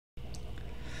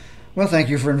Well, thank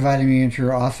you for inviting me into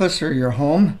your office or your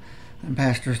home. I'm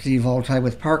Pastor Steve Altai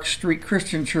with Park Street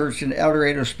Christian Church in El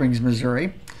Dorado Springs,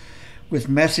 Missouri, with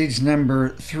message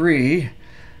number 3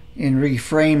 in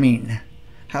Reframing,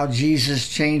 how Jesus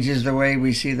changes the way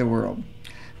we see the world.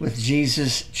 With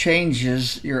Jesus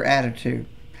changes your attitude.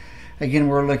 Again,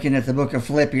 we're looking at the book of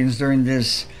Philippians during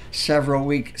this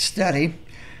several-week study.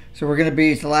 So we're going to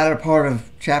be at the latter part of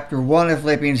chapter 1 of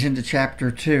Philippians into chapter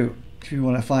 2. If you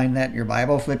want to find that in your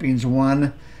Bible, Philippians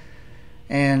 1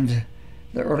 and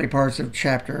the early parts of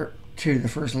chapter 2, the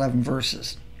first 11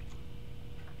 verses.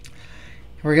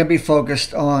 We're going to be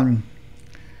focused on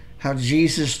how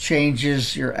Jesus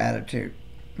changes your attitude.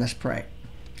 Let's pray.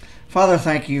 Father,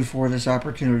 thank you for this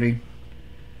opportunity.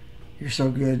 You're so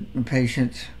good and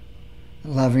patient,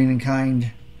 loving and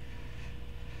kind.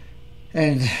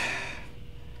 And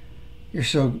you're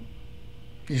so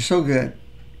good.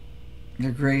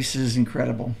 Your grace is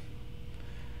incredible.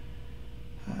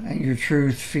 And your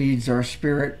truth feeds our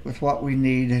spirit with what we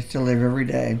need to live every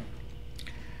day.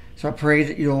 So I pray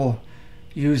that you'll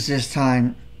use this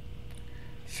time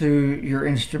through your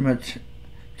instrument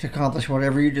to accomplish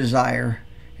whatever you desire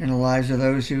in the lives of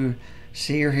those who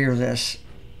see or hear this.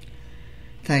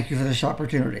 Thank you for this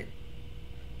opportunity.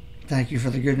 Thank you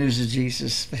for the good news of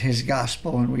Jesus, his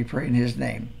gospel, and we pray in his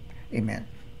name. Amen.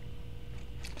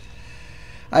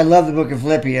 I love the book of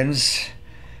Philippians.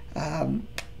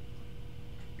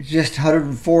 Just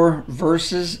 104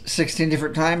 verses, 16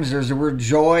 different times. There's the word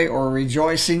joy or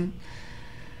rejoicing.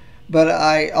 But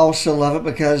I also love it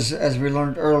because, as we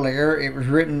learned earlier, it was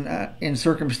written in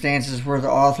circumstances where the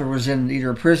author was in either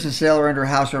a prison cell or under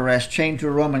house arrest, chained to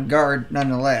a Roman guard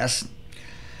nonetheless.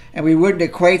 And we wouldn't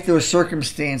equate those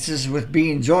circumstances with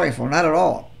being joyful, not at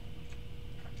all.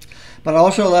 But I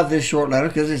also love this short letter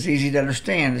because it's easy to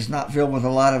understand. It's not filled with a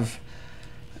lot of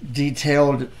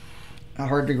detailed,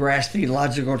 hard to grasp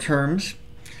theological terms.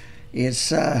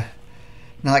 It's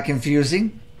not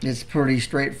confusing. It's pretty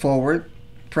straightforward,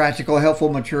 practical, helpful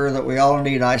material that we all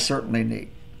need. I certainly need.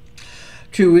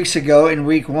 2 weeks ago, in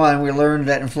week 1, we learned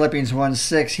that in Philippians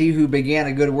 1:6, he who began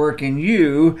a good work in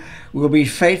you will be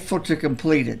faithful to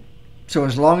complete it. So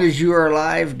as long as you are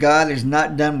alive, God is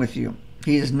not done with you.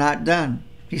 He is not done.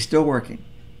 He's still working.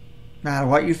 No matter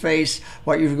what you face,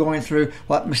 what you're going through,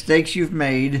 what mistakes you've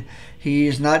made, he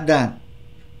is not done.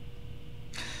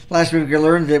 Last week we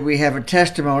learned that we have a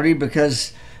testimony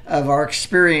because of our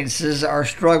experiences, our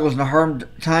struggles, and the hard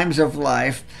times of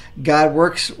life. God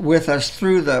works with us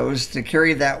through those to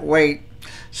carry that weight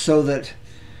so that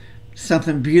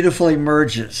something beautiful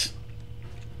emerges.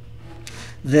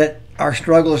 That our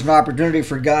struggle is an opportunity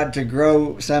for God to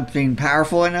grow something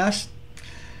powerful in us,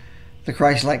 the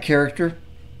Christ-like character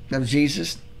of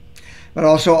Jesus. But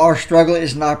also our struggle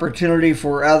is an opportunity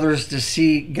for others to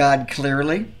see God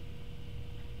clearly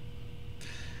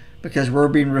because we're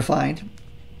being refined.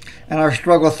 And our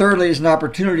struggle, thirdly, is an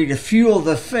opportunity to fuel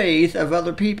the faith of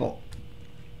other people.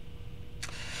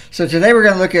 So today we're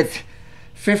going to look at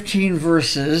 15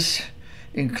 verses,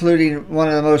 including one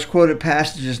of the most quoted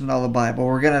passages in all the Bible.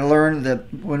 We're going to learn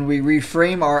that when we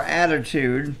reframe our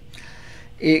attitude,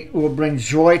 it will bring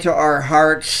joy to our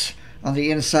hearts on the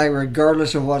inside,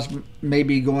 regardless of what may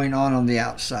be going on the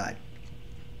outside.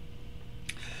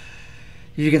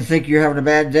 You can think you're having a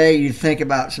bad day. You think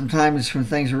about sometimes when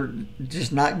things are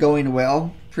just not going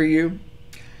well for you.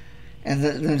 And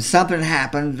then something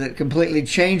happened that completely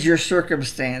changed your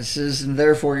circumstances and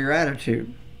therefore your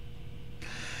attitude.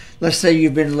 Let's say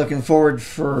you've been looking forward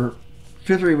for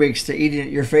 2 or 3 weeks to eating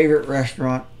at your favorite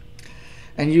restaurant.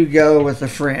 And you go with a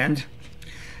friend.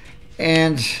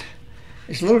 And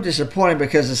it's a little disappointing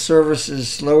because the service is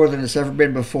slower than it's ever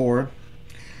been before.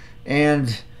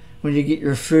 And when you get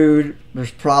your food,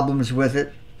 there's problems with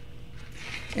it.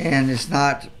 And it's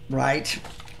not right.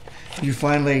 You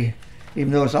finally,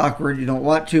 even though it's awkward, you don't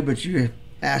want to, but you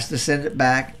ask to send it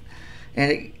back.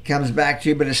 And it comes back to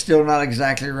you, but it's still not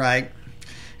exactly right.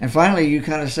 And finally, you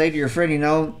kind of say to your friend, you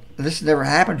know, this has never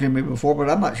happened to me before, but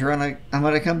I'm not sure I'm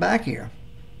going to come back here.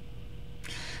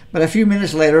 But a few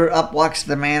minutes later, up walks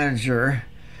the manager,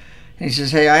 and he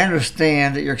says, hey, I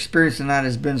understand that your experience tonight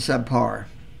has been subpar.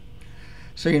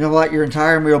 So you know what? Your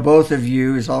entire meal, both of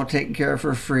you, is all taken care of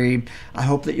for free. I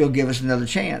hope that you'll give us another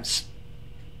chance.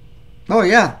 Oh,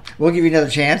 yeah, we'll give you another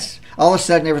chance. All of a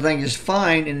sudden, everything is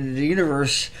fine in the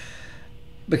universe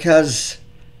because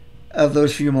of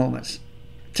those few moments.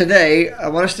 Today, I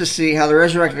want us to see how the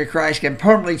resurrected Christ can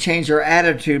permanently change our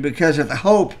attitude because of the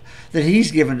hope that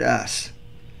he's given to us.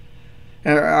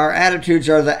 Our attitudes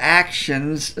are the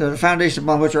actions, the foundation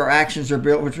upon which our actions are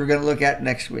built, which we're going to look at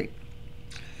next week.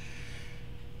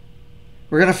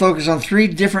 We're going to focus on 3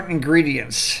 different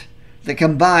ingredients that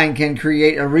combined can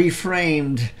create a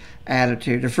reframed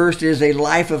attitude. The first is a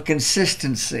life of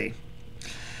consistency.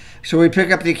 So we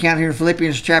pick up the account here in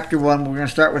Philippians chapter 1. We're going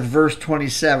to start with verse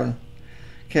 27.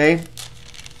 Okay?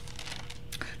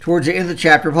 Towards the end of the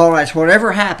chapter, Paul writes,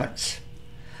 whatever happens,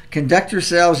 conduct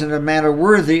yourselves in a manner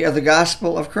worthy of the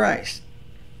gospel of Christ.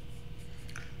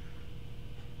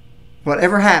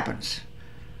 Whatever happens,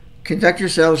 conduct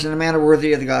yourselves in a manner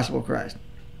worthy of the gospel of Christ.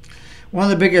 One of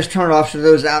the biggest turnoffs to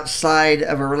those outside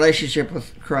of a relationship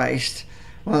with Christ,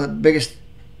 one of the biggest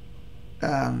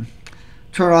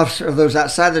turnoffs of those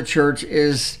outside the church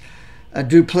is a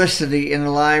duplicity in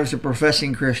the lives of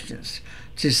professing Christians.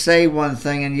 To say one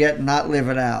thing and yet not live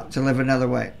it out, to live another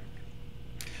way.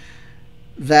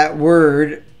 That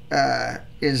word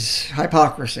is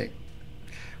hypocrisy,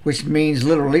 which means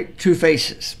literally 2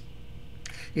 faces.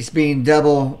 It's being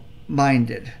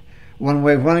double-minded. One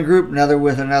way with one group, another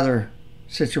with another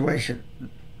situation,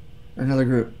 another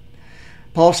group.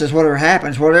 Paul says whatever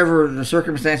happens, whatever the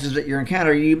circumstances that you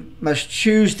encounter, you must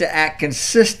choose to act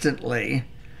consistently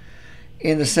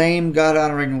in the same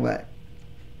God-honoring way.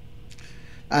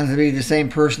 I'm to be the same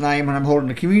person I am when I'm holding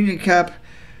a communion cup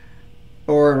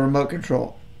or a remote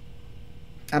control.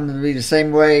 I'm going to be the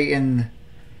same way in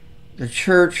the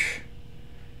church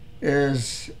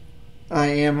as I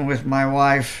am with my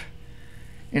wife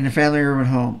in the family room at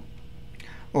home.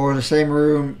 Or the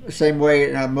same way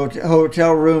in a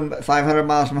hotel room 500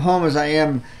 miles from home as I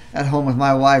am at home with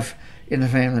my wife in the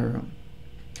family room.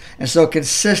 And so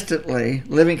consistently,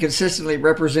 living consistently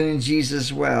representing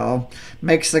Jesus well,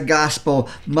 makes the gospel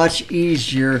much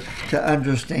easier to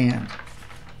understand.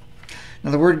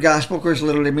 Now the word gospel, of course,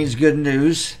 literally means good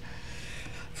news.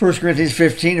 1 Corinthians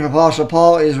 15, the Apostle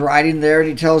Paul is writing there, and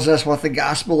he tells us what the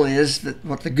gospel is,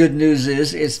 what the good news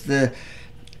is. It's the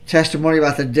testimony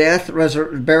about the death,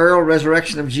 burial,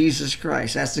 resurrection of Jesus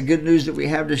Christ. That's the good news that we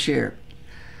have to share.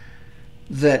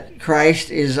 That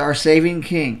Christ is our saving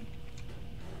King.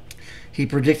 He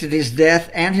predicted his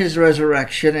death and his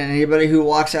resurrection, and anybody who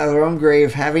walks out of their own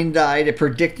grave having died and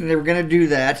predicting they were going to do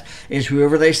that is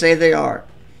whoever they say they are.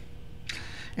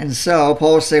 And so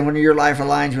Paul is saying when your life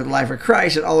aligns with the life of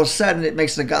Christ, and all of a sudden it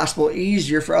makes the gospel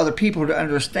easier for other people to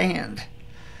understand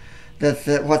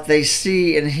that what they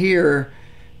see and hear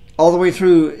all the way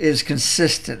through is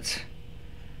consistent.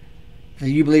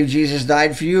 That you believe Jesus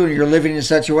died for you and you're living in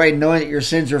such a way knowing that your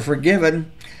sins are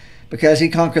forgiven because he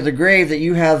conquered the grave, that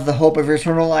you have the hope of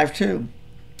eternal life too.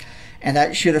 And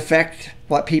that should affect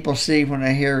what people see when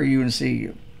they hear you and see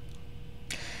you.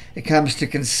 It comes to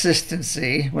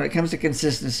consistency. When it comes to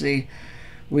consistency,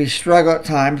 we struggle at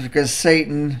times because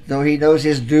Satan, though he knows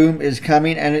his doom is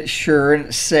coming and it's sure and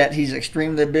it's set, he's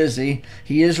extremely busy.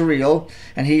 He is real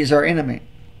and he is our enemy.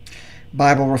 The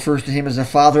Bible refers to him as the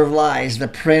father of lies, the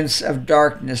prince of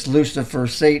darkness, Lucifer,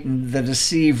 Satan, the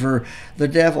deceiver, the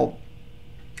devil.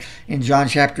 In John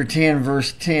chapter 10,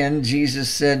 verse 10, Jesus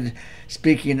said,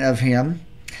 speaking of him,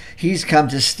 he's come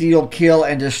to steal, kill,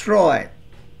 and destroy.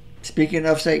 Speaking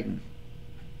of Satan.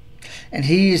 And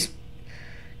he's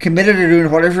committed to doing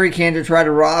whatever he can to try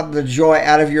to rob the joy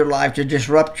out of your life, to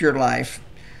disrupt your life,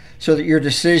 so that your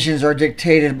decisions are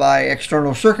dictated by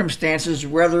external circumstances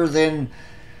rather than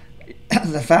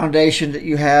the foundation that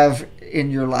you have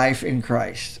in your life in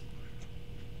Christ.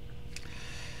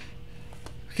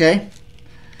 Okay?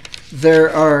 There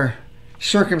are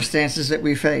circumstances that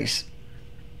we face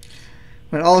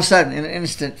when all of a sudden, in an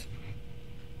instant,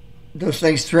 those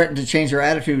things threaten to change our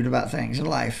attitude about things in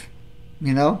life.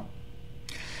 You know?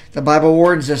 The Bible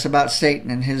warns us about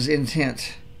Satan and his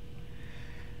intent.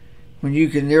 When you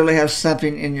can nearly have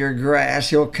something in your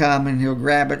grasp, he'll come and he'll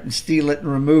grab it and steal it and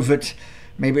remove it.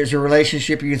 Maybe it's a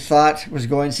relationship you thought was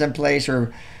going someplace,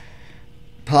 or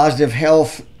positive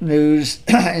health news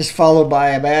is followed by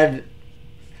a bad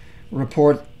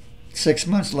report 6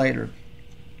 months later.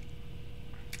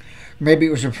 Maybe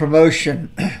it was a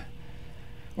promotion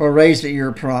or a raise that you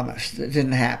were promised that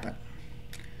didn't happen.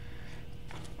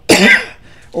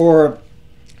 Or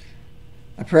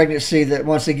a pregnancy that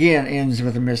once again ends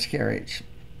with a miscarriage.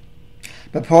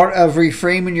 But part of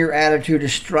reframing your attitude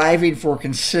is striving for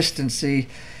consistency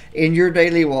in your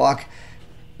daily walk,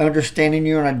 understanding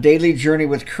you're on a daily journey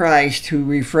with Christ who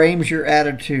reframes your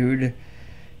attitude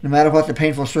no matter what the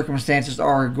painful circumstances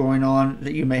are going on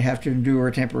that you may have to endure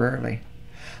temporarily.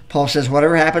 Paul says,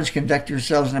 whatever happens, conduct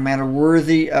yourselves in a manner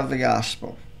worthy of the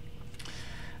gospel.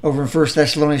 Over in 1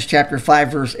 Thessalonians chapter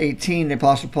 5, verse 18, the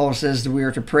Apostle Paul says that we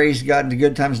are to praise God in the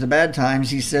good times and the bad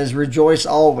times. He says, rejoice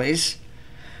always.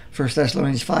 1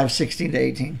 Thessalonians 5, 16 to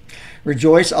 18.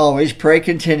 Rejoice always, pray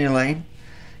continually,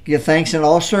 Give thanks in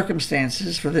all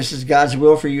circumstances, for this is God's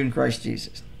will for you in Christ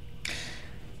Jesus.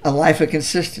 A life of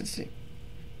consistency.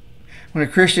 When a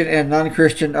Christian and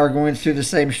non-Christian are going through the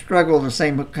same struggle, the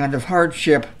same kind of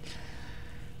hardship,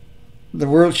 the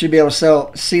world should be able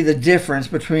to see the difference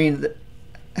between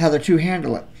how the two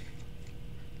handle it.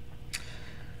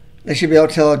 They should be able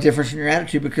to tell a difference in your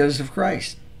attitude because of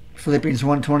Christ. Philippians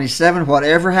 1:27,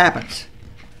 whatever happens,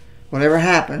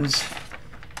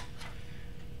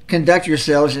 conduct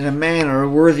yourselves in a manner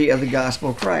worthy of the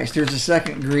gospel of Christ. Here's the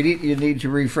second ingredient you need to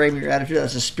reframe your attitude.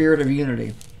 That's a spirit of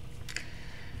unity.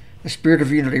 The spirit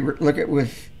of unity. Look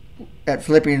at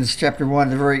Philippians chapter 1,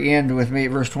 the very end with me,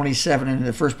 verse 27 and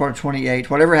the first part of 28.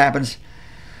 Whatever happens,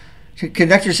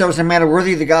 conduct yourselves in a manner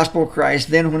worthy of the gospel of Christ.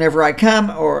 Then whenever I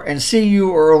come and see you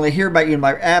or only hear about you in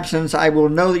my absence, I will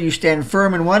know that you stand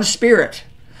firm in one spirit,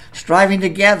 striving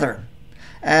together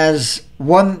as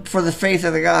one for the faith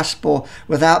of the gospel,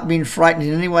 without being frightened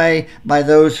in any way by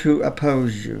those who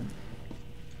oppose you.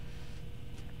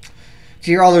 Do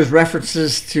you hear all those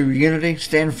references to unity?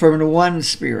 Stand firm in one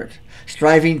spirit,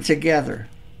 striving together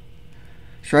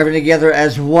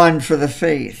as one for the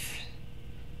faith.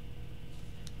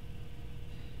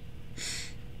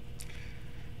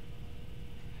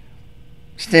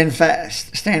 Stand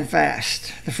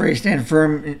fast. The phrase stand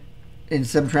firm in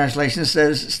some translations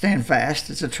says stand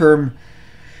fast. It's a term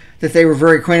that they were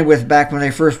very acquainted with back when they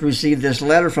first received this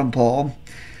letter from Paul,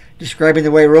 describing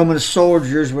the way Roman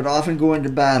soldiers would often go into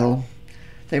battle.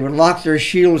 They would lock their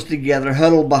shields together,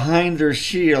 huddle behind their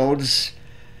shields,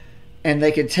 and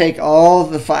they could take all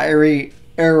the fiery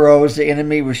arrows the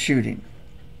enemy was shooting.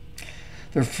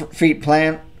 Their feet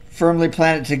firmly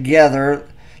planted together,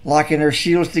 locking their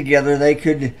shields together, they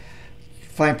could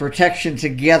find protection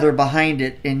together behind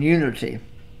it in unity.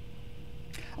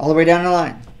 All the way down the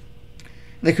line.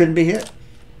 They couldn't be hit.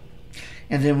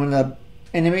 And then when the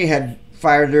enemy had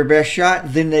fired their best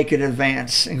shot, then they could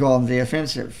advance and go on the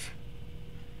offensive.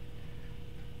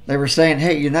 They were saying,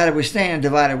 hey, united we stand,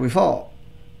 divided we fall.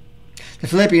 The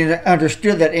Philippians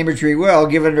understood that imagery well,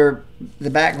 given the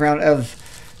background of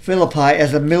Philippi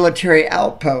as a military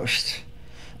outpost,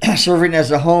 serving as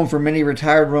a home for many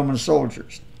retired Roman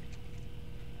soldiers.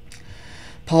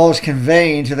 Paul is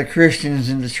conveying to the Christians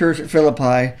in the church at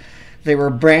Philippi they were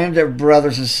a band of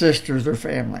brothers and sisters, their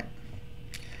family,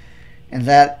 and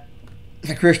that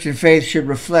the Christian faith should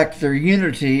reflect their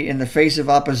unity in the face of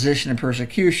opposition and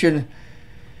persecution,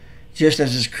 just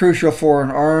as it's crucial for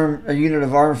a unit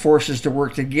of armed forces to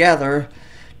work together,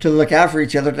 to look out for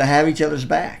each other, to have each other's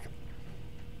back.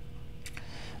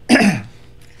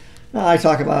 Now, I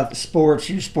talk about sports,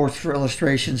 use sports for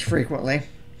illustrations frequently.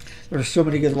 There's so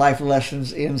many good life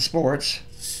lessons in sports.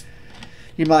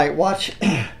 You might watch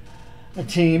a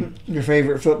team, your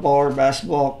favorite football or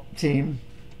basketball team,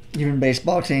 even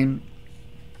baseball team,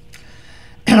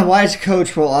 and a wise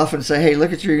coach will often say, hey,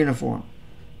 look at your uniform.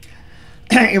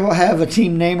 It will have a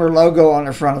team name or logo on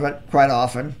the front of it quite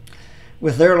often,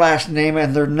 with their last name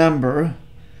and their number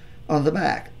on the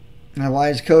back. And a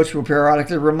wise coach will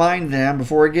periodically remind them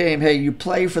before a game, hey, you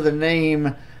play for the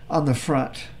name on the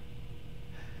front.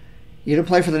 You don't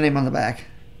play for the name on the back.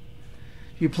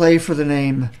 You play for the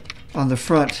name on the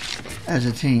front as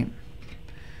a team.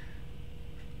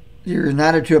 You're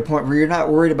united to a point where you're not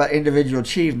worried about individual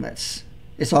achievements.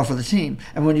 It's all for the team.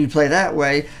 And when you play that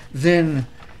way, then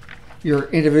your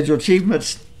individual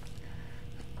achievements,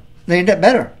 they end up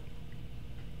better.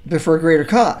 They're for a greater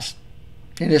cause.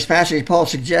 In this passage, Paul is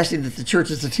suggesting that the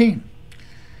church is a team.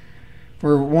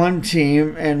 We're one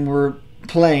team, and we're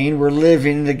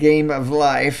living the game of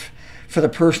life for the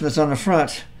person that's on the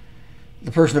front,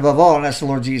 the person above all, and that's the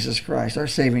Lord Jesus Christ, our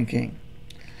saving King.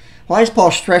 Why is Paul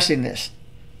stressing this?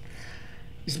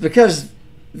 It's because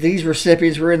these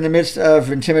recipients were in the midst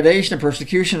of intimidation and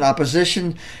persecution,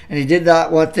 opposition, and he did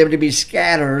not want them to be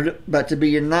scattered, but to be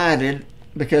united,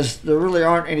 because there really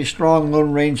aren't any strong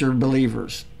Lone Ranger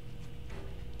believers.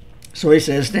 So he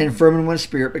says, stand firm in one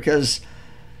spirit, because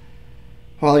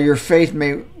while your faith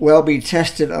may well be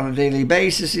tested on a daily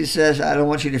basis, he says, I don't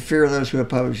want you to fear those who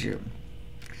oppose you.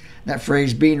 That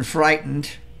phrase, being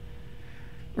frightened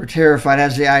or terrified,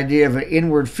 has the idea of an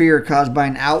inward fear caused by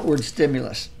an outward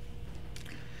stimulus.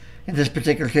 In this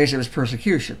particular case, it was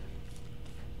persecution,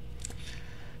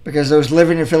 because those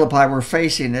living in Philippi were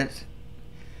facing it,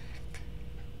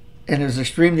 and it was an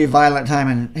extremely violent time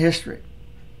in history.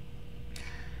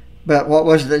 But what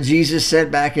was it that Jesus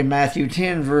said back in Matthew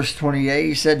 10, verse 28?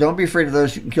 He said, don't be afraid of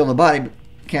those who can kill the body, but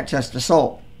can't touch the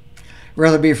soul.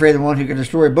 Rather be afraid of the one who can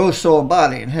destroy both soul and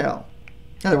body in hell.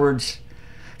 In other words,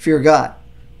 fear God.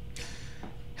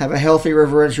 Have a healthy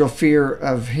reverential fear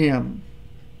of Him.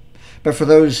 But for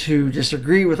those who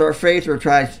disagree with our faith or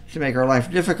try to make our life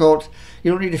difficult,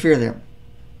 you don't need to fear them.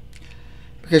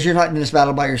 Because you're not in this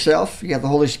battle by yourself. You have the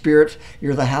Holy Spirit.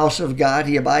 You're the house of God.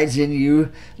 He abides in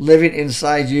you, living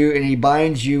inside you, and He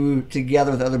binds you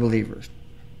together with other believers.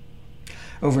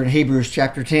 Over in Hebrews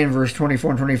chapter 10, verse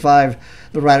 24 and 25,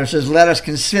 the writer says, "Let us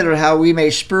consider how we may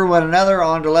spur one another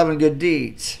on to love and good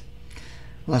deeds."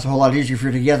 Well, that's a whole lot easier if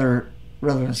you're together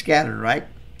rather than scattered, right?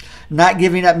 Not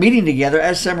giving up meeting together,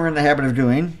 as some are in the habit of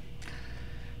doing,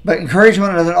 but encourage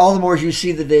one another all the more as you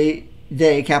see the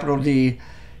day, capital D,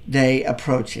 day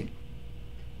approaching.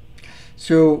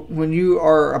 So when you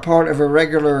are a part of a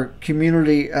regular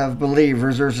community of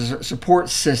believers, there's a support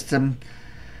system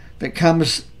that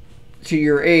comes to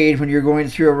your aid when you're going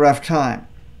through a rough time.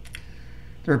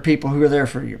 There are people who are there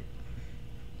for you.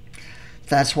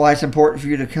 That's why it's important for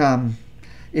you to come,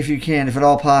 if you can, if at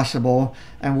all possible,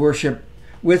 and worship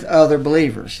with other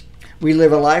believers. We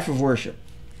live a life of worship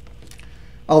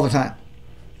all the time.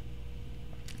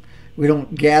 We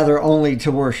don't gather only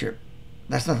to worship.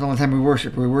 That's not the only time we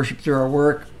worship. We worship through our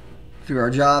work, through our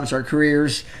jobs, our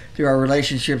careers, through our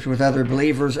relationships with other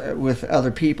believers, with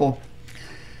other people.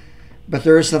 But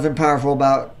there is something powerful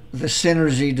about the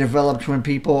synergy developed when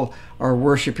people are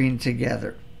worshiping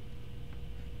together.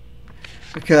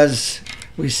 Because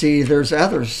we see there's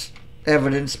others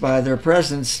evidenced by their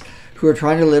presence who are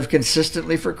trying to live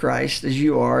consistently for Christ as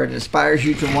you are. It inspires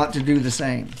you to want to do the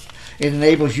same. It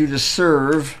enables you to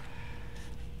serve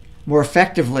more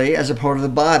effectively as a part of the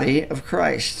body of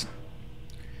Christ.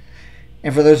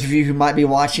 And for those of you who might be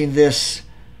watching this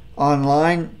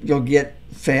online, you'll get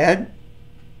fed.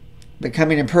 But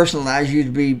coming in person allows you to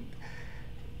be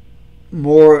a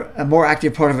more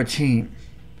active part of a team.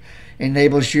 It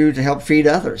enables you to help feed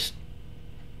others.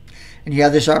 And you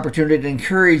have this opportunity to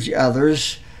encourage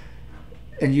others,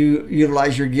 and you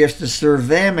utilize your gifts to serve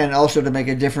them and also to make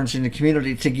a difference in the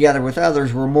community together with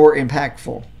others. We're more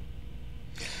impactful.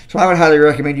 So I would highly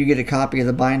recommend you get a copy of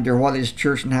the binder, What is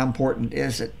Church and How Important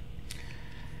Is It?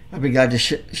 I'd be glad to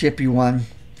ship you one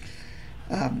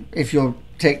if you'll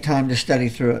take time to study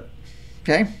through it.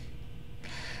 Okay?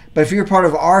 But if you're part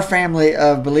of our family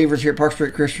of believers here at Park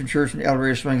Street Christian Church in El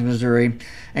Rio Springs, Missouri,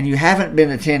 and you haven't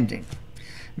been attending,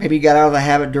 maybe you got out of the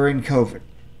habit during COVID,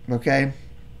 okay?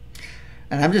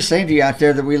 And I'm just saying to you out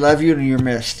there that we love you and you're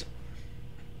missed.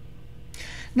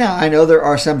 Now, I know there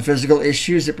are some physical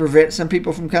issues that prevent some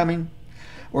people from coming,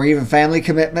 or even family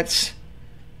commitments,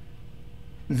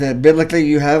 that biblically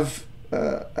you have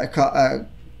a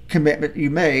commitment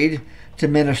you made to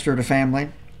minister to family.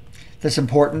 That's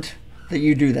important that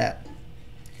you do that.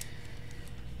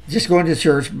 Just going to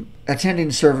church,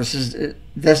 attending services, it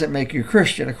doesn't make you a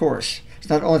Christian, of course. It's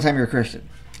not the only time you're a Christian.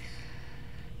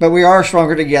 But we are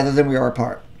stronger together than we are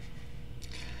apart.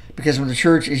 Because when the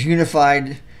church is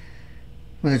unified,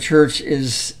 when the church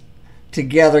is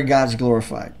together, God's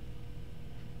glorified.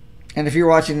 And if you're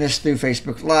watching this through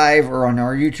Facebook Live or on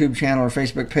our YouTube channel or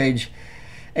Facebook page,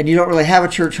 and you don't really have a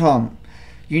church home,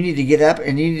 you need to get up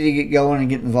and you need to get going and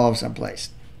get involved someplace.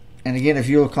 And again, if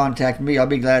you'll contact me, I'll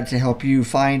be glad to help you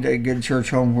find a good church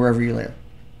home wherever you live.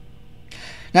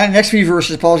 Now, in the next few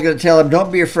verses, Paul's going to tell them,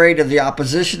 don't be afraid of the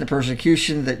opposition, the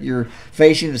persecution that you're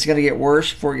facing. It's going to get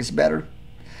worse before it gets better.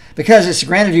 Because it's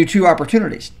granted you two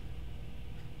opportunities.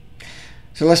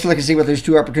 So let's look and see what those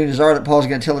two opportunities are that Paul's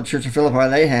going to tell the church of Philippi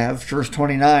they have. Verse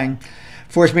 29,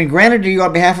 for it's been granted to you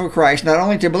on behalf of Christ, not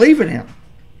only to believe in Him,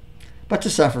 but to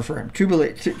suffer for Him.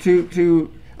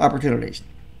 Two opportunities.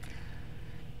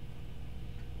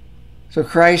 So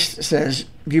Christ says,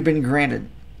 you've been granted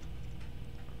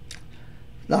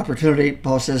the opportunity,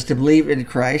 Paul says, to believe in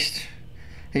Christ.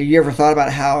 Have you ever thought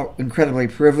about how incredibly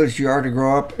privileged you are to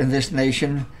grow up in this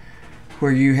nation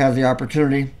where you have the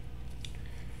opportunity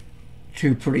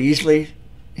to pretty easily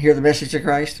hear the message of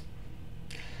Christ?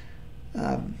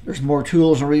 There's more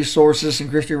tools and resources and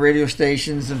Christian radio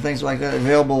stations and things like that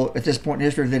available at this point in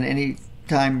history than any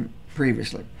time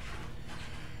previously.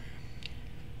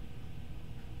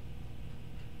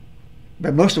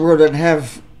 But most of the world doesn't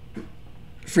have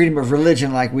freedom of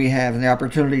religion like we have and the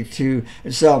opportunity to.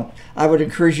 And so I would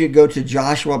encourage you to go to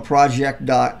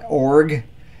joshuaproject.org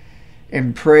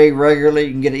and pray regularly.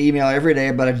 You can get an email every day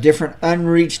about a different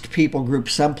unreached people group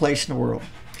someplace in the world.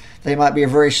 They might be a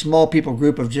very small people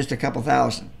group of just a couple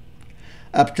thousand,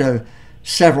 up to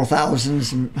several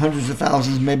thousands and hundreds of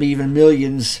thousands, maybe even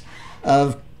millions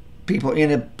of people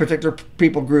in a particular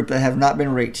people group that have not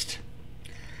been reached.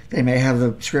 They may have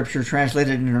the scripture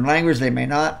translated in their language, they may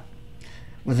not.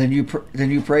 Well, then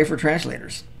you pray for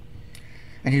translators,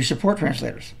 and you support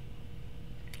translators.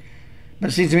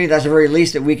 But it seems to me that's the very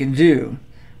least that we can do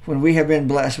when we have been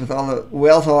blessed with all the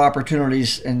wealth of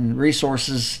opportunities and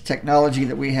resources, technology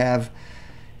that we have,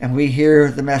 and we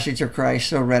hear the message of Christ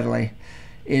so readily,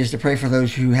 is to pray for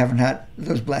those who haven't had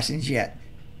those blessings yet.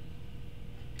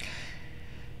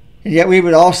 And yet we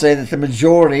would all say that the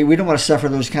majority, we don't want to suffer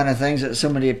those kind of things that so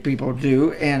many people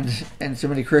do, and so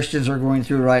many Christians are going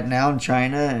through right now in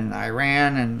China and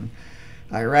Iran and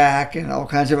Iraq and all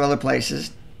kinds of other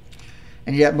places.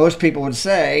 And yet most people would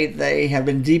say they have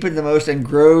been deepened the most and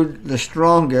grown the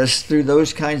strongest through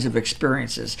those kinds of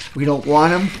experiences. We don't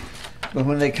want them, but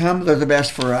when they come, they're the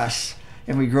best for us,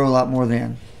 and we grow a lot more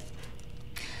then.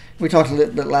 We talked a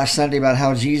little bit last Sunday about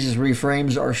how Jesus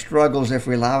reframes our struggles if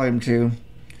we allow him to.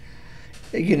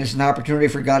 Again, it's an opportunity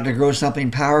for God to grow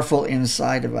something powerful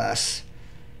inside of us.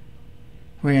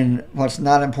 When what's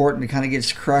not important kind of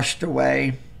gets crushed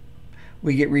away,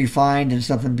 we get refined and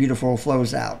something beautiful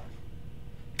flows out.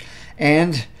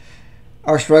 And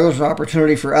our struggles are an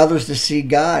opportunity for others to see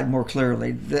God more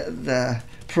clearly. The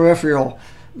peripheral,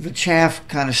 the chaff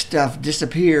kind of stuff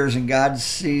disappears, and God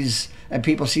sees, and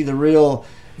people see the real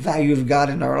value of God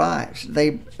in our lives.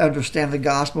 They understand the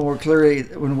gospel more clearly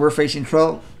when we're facing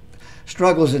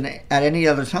struggles at any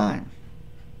other time.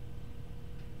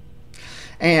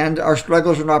 And our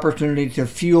struggles are an opportunity to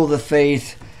fuel the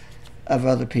faith of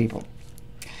other people.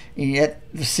 And yet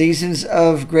the seasons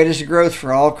of greatest growth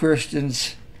for all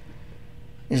Christians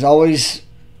is always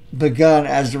begun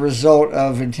as the result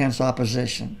of intense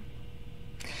opposition.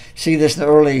 See this in the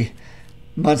early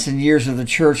months and years of the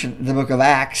church in the book of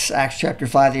Acts. Acts chapter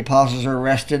 5, the apostles are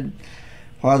arrested.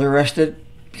 Why are they arrested?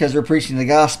 Because they're preaching the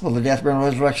gospel, the death, burial,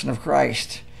 and resurrection of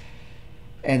Christ.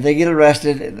 And they get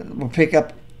arrested. We'll pick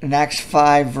up in Acts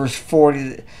 5, verse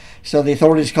 40. So the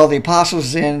authorities called the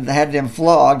apostles in, they had them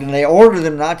flogged, and they ordered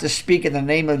them not to speak in the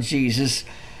name of Jesus,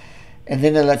 and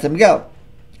then they let them go.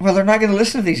 Well, they're not going to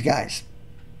listen to these guys.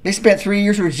 They spent 3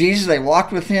 years with Jesus. They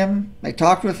walked with him. They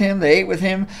talked with him. They ate with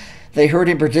him. They heard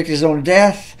him predict his own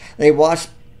death. They watched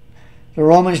the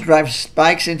Romans drive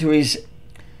spikes into his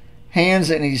hands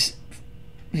and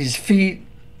his feet.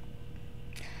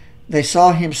 They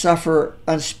saw him suffer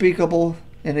unspeakable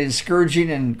in his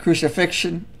scourging and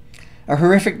crucifixion, a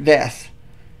horrific death.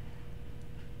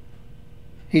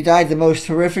 He died the most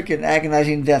horrific and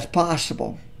agonizing death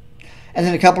possible. And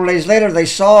then a couple of days later,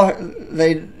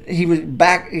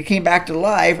 he came back to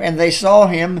life, and they saw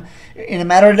him in a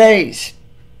matter of days.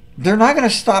 They're not going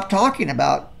to stop talking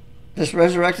about this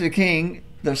resurrected King,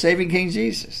 the saving King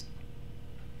Jesus.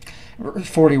 Verse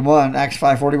 41, Acts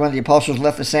 5:41, the apostles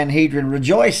left the Sanhedrin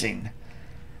rejoicing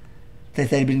that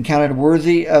they'd been counted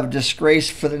worthy of disgrace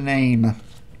for the name.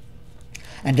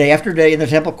 And day after day in the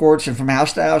temple courts and from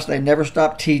house to house, they never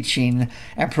stopped teaching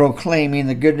and proclaiming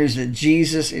the good news that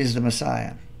Jesus is the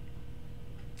Messiah.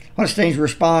 What a strange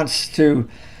response to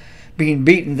being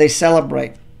beaten. They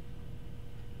celebrate.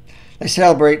 They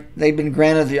celebrate they've been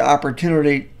granted the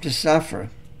opportunity to suffer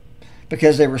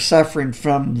because they were suffering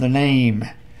from the name,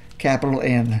 capital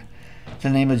N,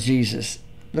 the name of Jesus,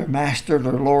 their Master,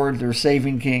 their Lord, their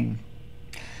saving King,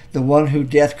 the one who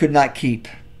death could not keep.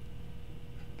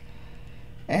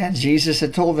 And Jesus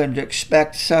had told them to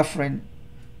expect suffering,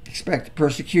 expect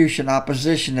persecution,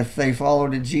 opposition if they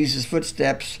followed in Jesus'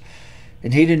 footsteps,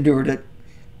 and he'd endured it.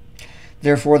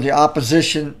 Therefore, the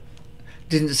opposition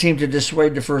didn't seem to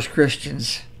dissuade the first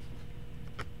Christians.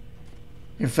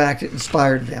 In fact, it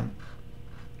inspired them.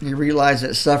 They realized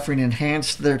that suffering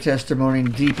enhanced their testimony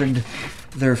and deepened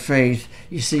their faith.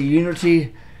 You see,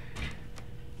 unity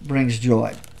brings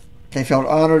joy. They felt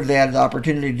honored they had the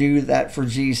opportunity to do that for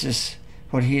Jesus,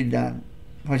 what he had done,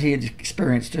 what he had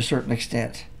experienced to a certain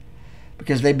extent,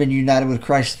 because they've been united with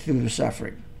Christ through the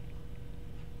suffering.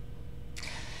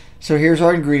 So here's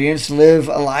our ingredients. Live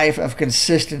a life of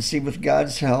consistency with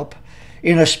God's help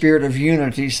in a spirit of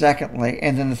unity, secondly.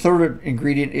 And then the third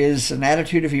ingredient is an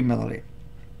attitude of humility.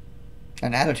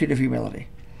 An attitude of humility.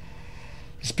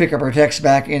 Let's pick up our text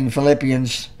back in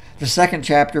Philippians, the 2nd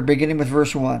chapter, beginning with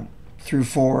verse 1 through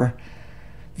 4.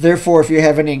 Therefore, if you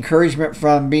have any encouragement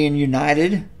from being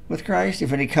united with Christ,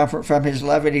 if any comfort from his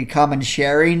love, any common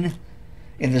sharing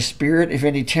in the Spirit, if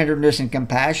any tenderness and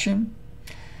compassion,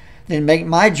 then make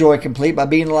my joy complete by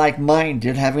being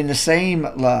like-minded, having the same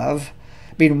love,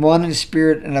 being one in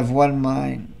spirit and of one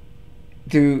mind.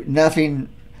 Do nothing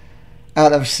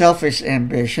out of selfish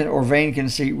ambition or vain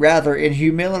conceit. Rather, in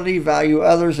humility, value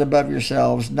others above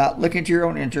yourselves, not looking to your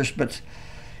own interest, but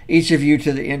each of you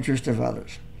to the interest of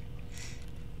others.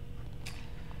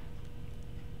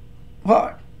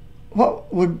 What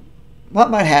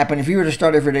might happen if you were to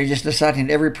start every day just deciding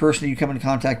every person you come in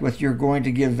contact with, you're going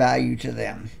to give value to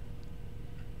them?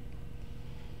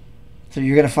 So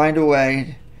you're going to find a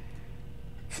way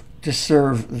to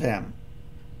serve them,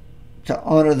 to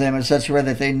honor them in such a way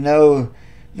that they know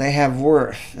they have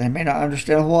worth. They may not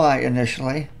understand why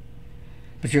initially,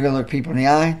 but you're going to look people in the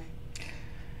eye.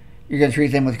 You're going to treat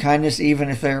them with kindness, even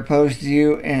if they're opposed to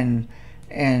you and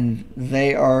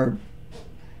they are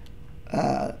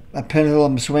a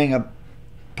pendulum swing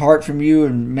apart from you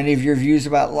and many of your views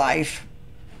about life.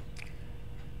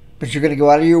 But you're going to go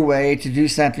out of your way to do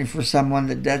something for someone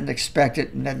that doesn't expect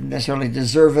it and doesn't necessarily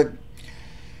deserve it,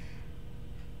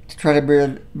 to try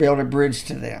to build a bridge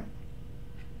to them.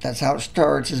 That's how it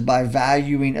starts, is by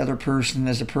valuing other person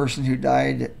as a person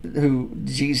who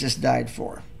Jesus died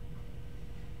for.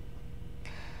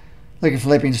 Look at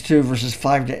Philippians 2, verses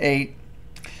 5 to 8.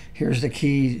 Here's the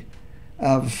key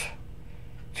to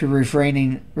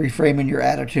reframing your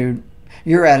attitude.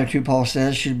 Your attitude, Paul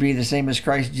says, should be the same as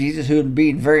Christ Jesus, who,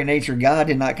 being very nature God,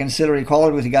 did not consider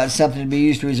equality with God something to be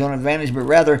used to his own advantage, but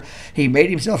rather he made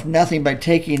himself nothing by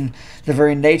taking the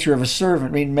very nature of a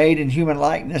servant, being made in human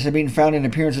likeness and being found in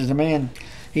appearance as a man.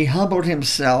 He humbled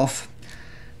himself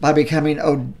by becoming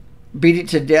obedient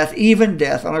to death, even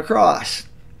death on a cross.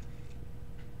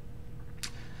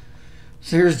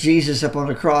 So here's Jesus up on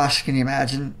the cross, can you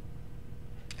imagine?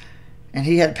 And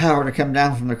he had power to come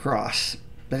down from the cross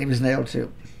that he was nailed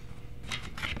to.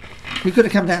 He could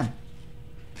have come down.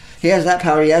 He has that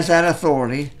power. He has that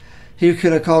authority. He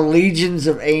could have called legions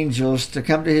of angels to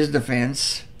come to his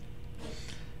defense.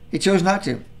 He chose not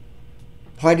to.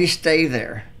 Why did he stay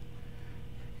there?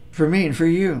 For me and for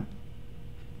you.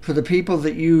 For the people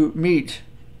that you meet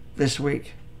this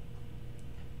week.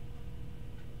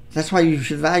 That's why you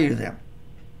should value them.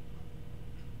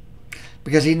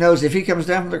 Because he knows if he comes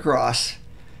down from the cross,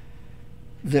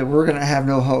 that we're going to have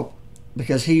no hope,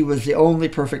 because he was the only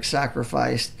perfect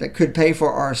sacrifice that could pay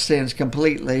for our sins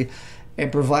completely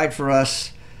and provide for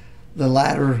us the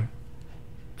ladder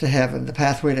to heaven, the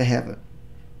pathway to heaven.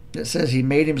 It says he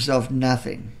made himself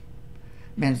nothing.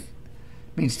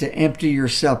 Means to empty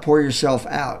yourself, pour yourself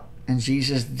out. And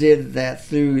Jesus did that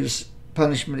through his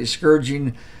punishment, his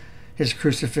scourging, his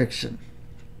crucifixion.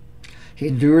 He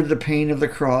endured the pain of the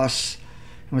cross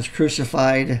and was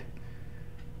crucified,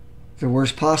 the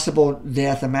worst possible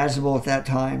death imaginable at that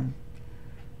time,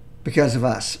 because of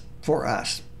us, for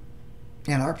us,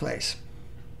 in our place.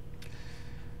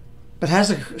 But has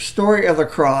the story of the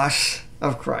cross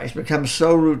of Christ become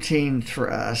so routine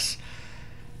for us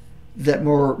that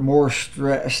more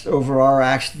stressed over our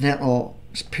accidental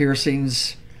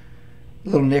piercings,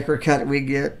 little knicker cut we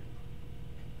get,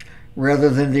 rather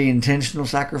than the intentional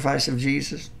sacrifice of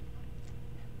Jesus?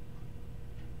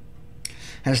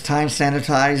 Has time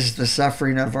sanitized the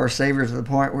suffering of our Savior to the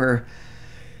point where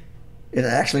it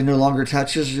actually no longer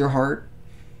touches your heart?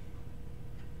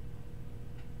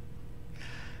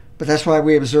 But that's why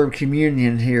we observe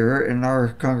communion here in our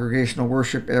congregational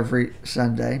worship every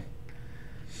Sunday.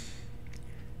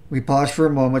 We pause for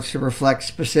a moment to reflect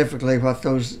specifically what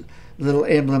those little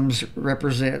emblems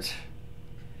represent.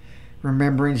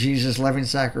 Remembering Jesus' loving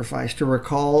sacrifice, to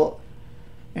recall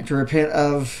and to repent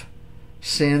of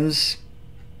sins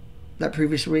that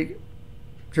previous week,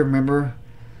 to remember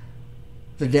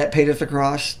the debt paid at the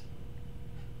cross.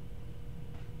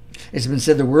 It's been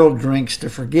said the world drinks to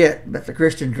forget, but the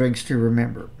Christian drinks to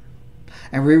remember.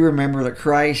 And we remember that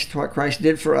Christ, what Christ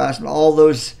did for us, and all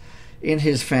those in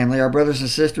his family, our brothers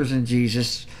and sisters in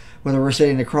Jesus, whether we're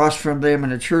sitting across from them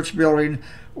in a church building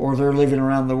or they're living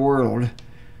around the world,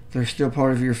 they're still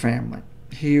part of your family.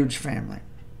 Huge family.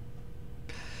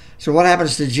 So what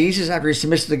happens to Jesus after he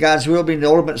submits to God's will, being the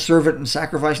ultimate servant and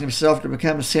sacrificing himself to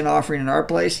become a sin offering in our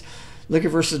place? Look at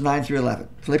verses 9 through 11.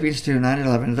 Philippians 2, 9 and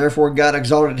 11. Therefore God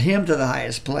exalted him to the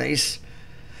highest place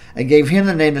and gave him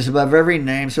the name that's above every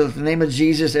name, so that the name of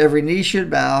Jesus every knee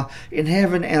should bow, in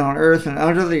heaven and on earth and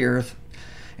under the earth,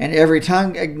 and every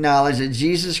tongue acknowledge that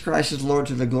Jesus Christ is Lord,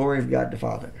 to the glory of God the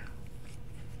Father.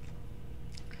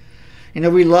 You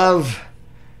know, we love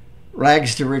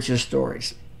rags to riches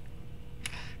stories.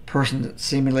 Person that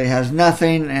seemingly has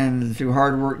nothing, and through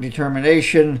hard work,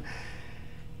 determination,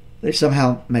 they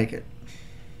somehow make it.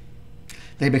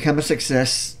 They become a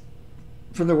success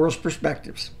from the world's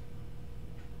perspectives.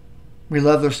 We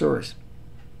love those stories.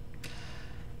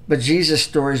 But Jesus'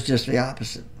 story is just the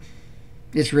opposite.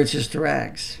 It's riches to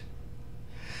rags.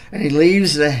 And he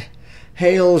leaves the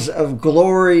hails of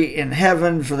glory in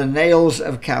heaven for the nails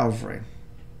of Calvary.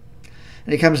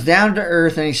 And he comes down to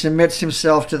earth and he submits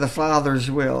himself to the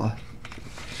Father's will.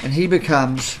 And he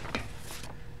becomes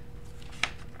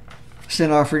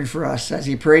sin offering for us, as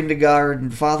he prayed to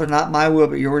God, Father, not my will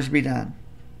but yours be done.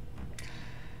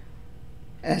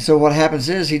 And so what happens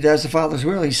is he does the Father's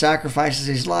will. He sacrifices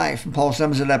his life. And Paul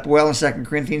sums it up well in 2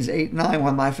 Corinthians 8:9, one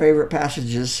of my favorite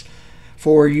passages.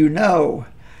 For you know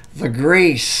the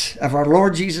grace of our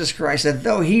Lord Jesus Christ, that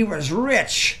though he was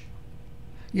rich,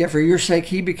 yet for your sake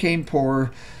he became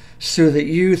poor, so that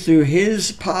you through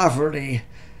his poverty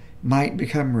might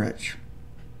become rich.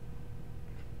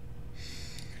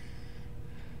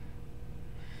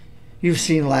 You've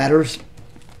seen ladders.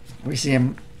 We see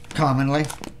them commonly.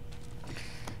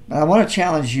 But I want to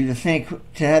challenge you to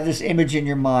have this image in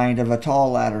your mind of a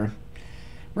tall ladder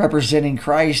representing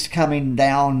Christ coming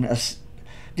down,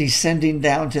 descending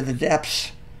down to the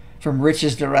depths from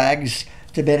riches to rags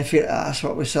to benefit us,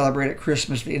 what we celebrate at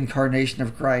Christmas, the incarnation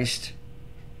of Christ.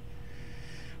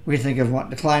 We think of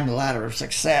wanting to climb the ladder of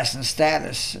success and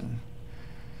status and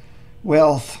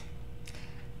wealth.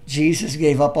 Jesus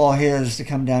gave up all his to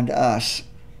come down to us.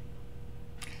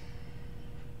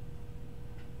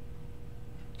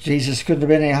 Jesus couldn't have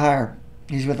been any higher.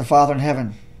 He's with the Father in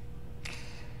heaven.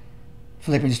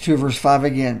 Philippians 2 verse 5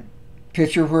 again.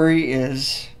 Picture where he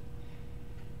is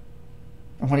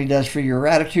and what he does for you. Your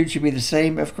attitude should be the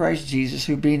same of Christ Jesus,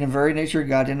 who being in very nature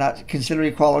God did not consider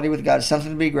equality with God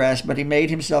something to be grasped, but he made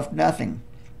himself nothing,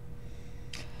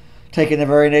 taking the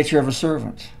very nature of a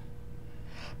servant,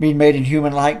 being made in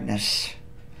human likeness,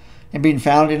 and being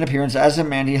found in appearance as a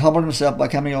man, he humbled himself by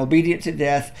becoming obedient to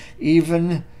death,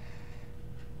 even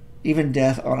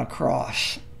death on a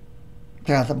cross.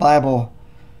 Throughout the Bible,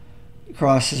 the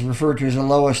cross is referred to as the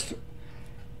lowest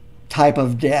type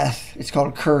of death. It's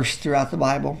called cursed throughout the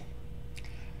Bible.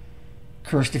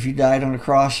 Cursed if you died on a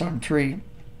cross, on a tree.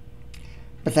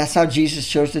 But that's how Jesus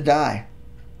chose to die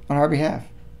on our behalf.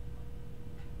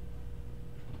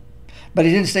 But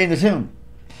he didn't stay in the tomb.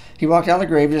 He walked out of the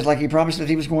grave just like he promised that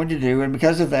he was going to do, and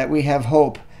because of that we have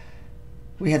hope.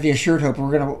 We have the assured hope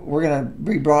we're gonna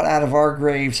be brought out of our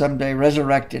grave someday,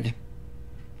 resurrected.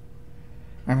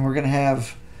 And we're going to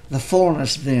have the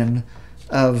fullness then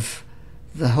of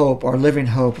the hope, or living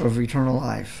hope of eternal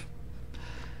life.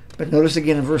 But notice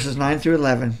again in verses 9 through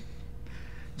 11,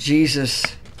 Jesus,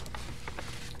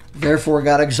 therefore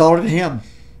God exalted him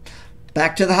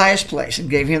back to the highest place and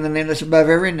gave him the name that's above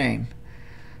every name,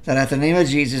 that at the name of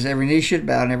Jesus every knee should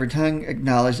bow and every tongue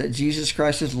acknowledge that Jesus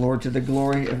Christ is Lord, to the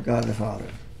glory of God the Father.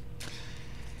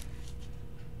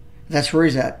 That's where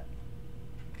he's at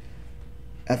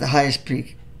the highest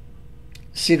peak,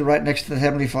 seated right next to the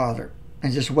Heavenly Father,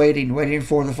 and just waiting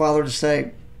for the Father to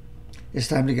say, it's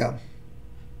time to go.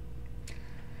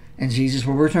 And Jesus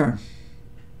will return.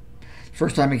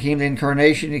 First time he came, the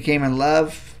incarnation, he came in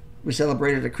love. We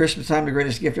celebrated at Christmas time, the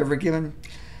greatest gift ever given.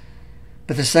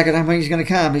 But the second time he's going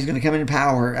to come in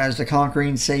power as the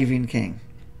conquering, saving King.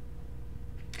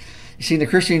 You see, in the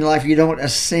Christian life, you don't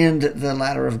ascend the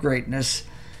ladder of greatness.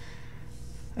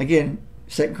 Again,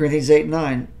 2 Corinthians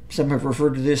 8:9, some have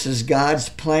referred to this as God's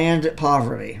planned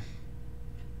poverty.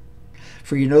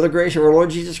 For you know the grace of our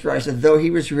Lord Jesus Christ, that though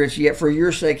he was rich, yet for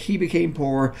your sake he became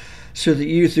poor, so that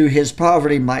you through his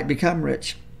poverty might become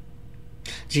rich.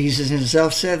 Jesus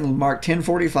himself said in Mark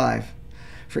 10:45,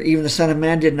 for even the Son of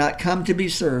Man did not come to be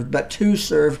served, but to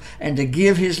serve and to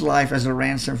give his life as a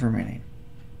ransom for many.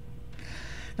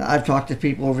 Now, I've talked to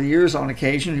people over the years on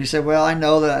occasion who said, well, I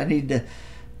know that I need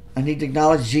to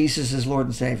acknowledge Jesus as Lord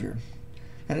and Savior.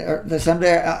 And that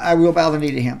someday I will bow the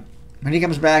knee to him. When he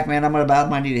comes back, man, I'm going to bow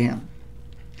my knee to him.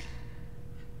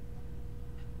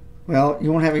 Well,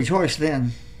 you won't have any choice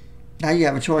then. Now you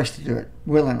have a choice to do it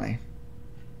willingly.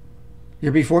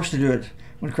 You'll be forced to do it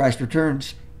when Christ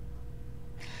returns.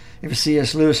 It was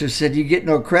C.S. Lewis who said, you get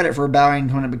no credit for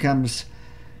bowing when it becomes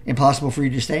impossible for you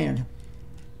to stand.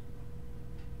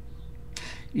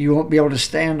 You won't be able to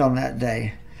stand on that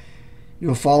day.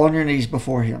 You'll fall on your knees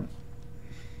before him.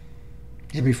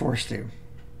 You'll be forced to.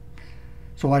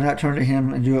 So why not turn to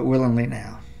him and do it willingly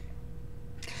now?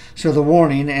 So the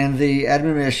warning and the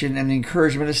admonition and the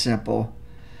encouragement is simple.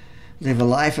 Live a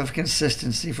life of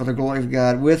consistency for the glory of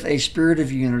God with a spirit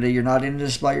of unity. You're not in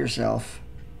this by yourself.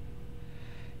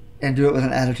 And do it with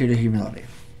an attitude of humility.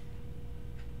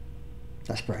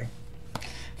 Let's pray.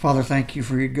 Father, thank you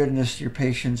for your goodness, your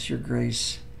patience, your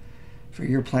grace, for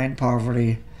your planned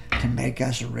poverty to make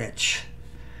us rich.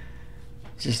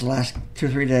 Just the last 2 or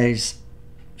 3 days,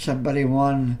 somebody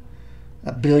won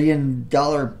 $1 billion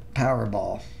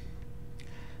Powerball,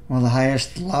 one of the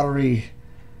highest lottery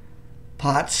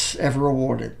pots ever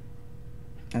awarded.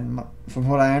 And from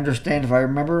what I understand, if I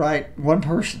remember right, one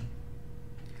person.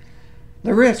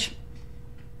 They're rich.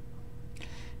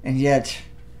 And yet,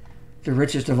 the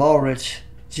richest of all rich,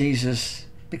 Jesus,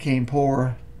 became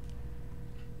poor,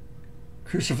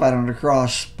 crucified on the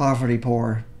cross, poverty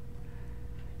poor,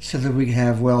 so that we can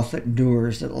have wealth that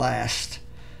endures, that lasts,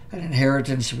 an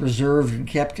inheritance reserved and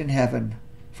kept in heaven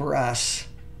for us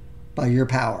by your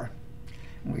power.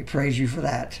 And we praise you for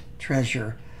that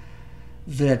treasure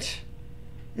that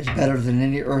is better than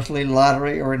any earthly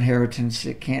lottery or inheritance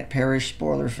that can't perish,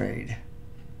 spoil, or fade.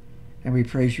 And we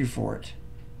praise you for it.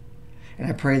 And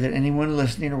I pray that anyone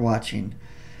listening or watching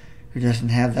who doesn't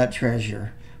have that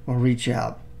treasure will reach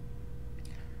out.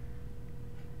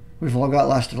 We've all got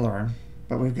lots to learn,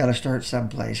 but we've got to start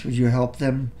someplace. Would you help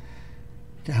them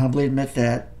to humbly admit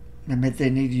that, admit they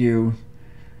need you,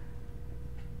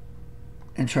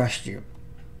 and trust you,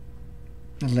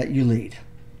 and let you lead.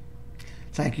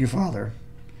 Thank you, Father,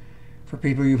 for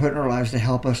people you put in our lives to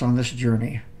help us on this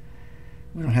journey.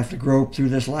 We don't have to grope through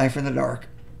this life in the dark.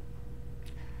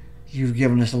 You've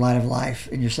given us the light of life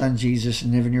in your Son Jesus,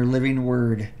 and even your living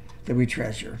word that we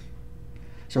treasure.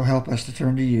 So help us to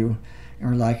turn to you and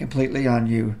rely completely on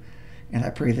you. And I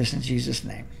pray this in Jesus'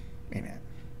 name. Amen.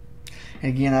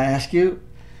 And again, I ask you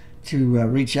to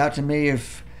reach out to me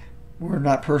if we're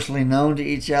not personally known to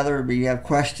each other, but you have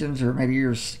questions, or maybe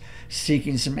you're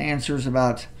seeking some answers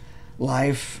about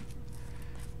life,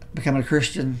 becoming a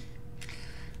Christian.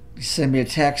 Send me a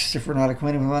text if we're not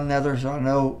acquainted with one another, so I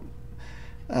know,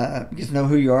 get to know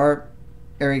who you are.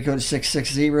 Area code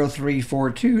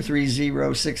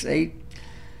 660-342-3068.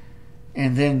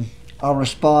 And then I'll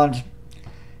respond,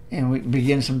 and we can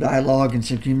begin some dialogue and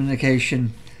some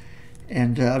communication.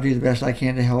 And I'll do the best I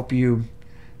can to help you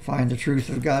find the truth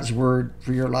of God's word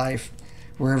for your life,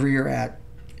 wherever you're at,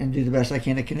 and do the best I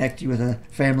can to connect you with a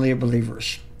family of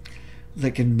believers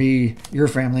that can be your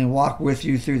family and walk with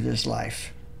you through this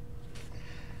life.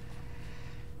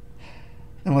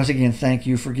 And once again, thank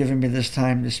you for giving me this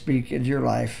time to speak into your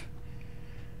life,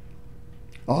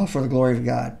 all for the glory of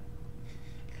God.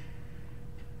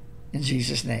 In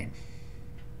Jesus' name.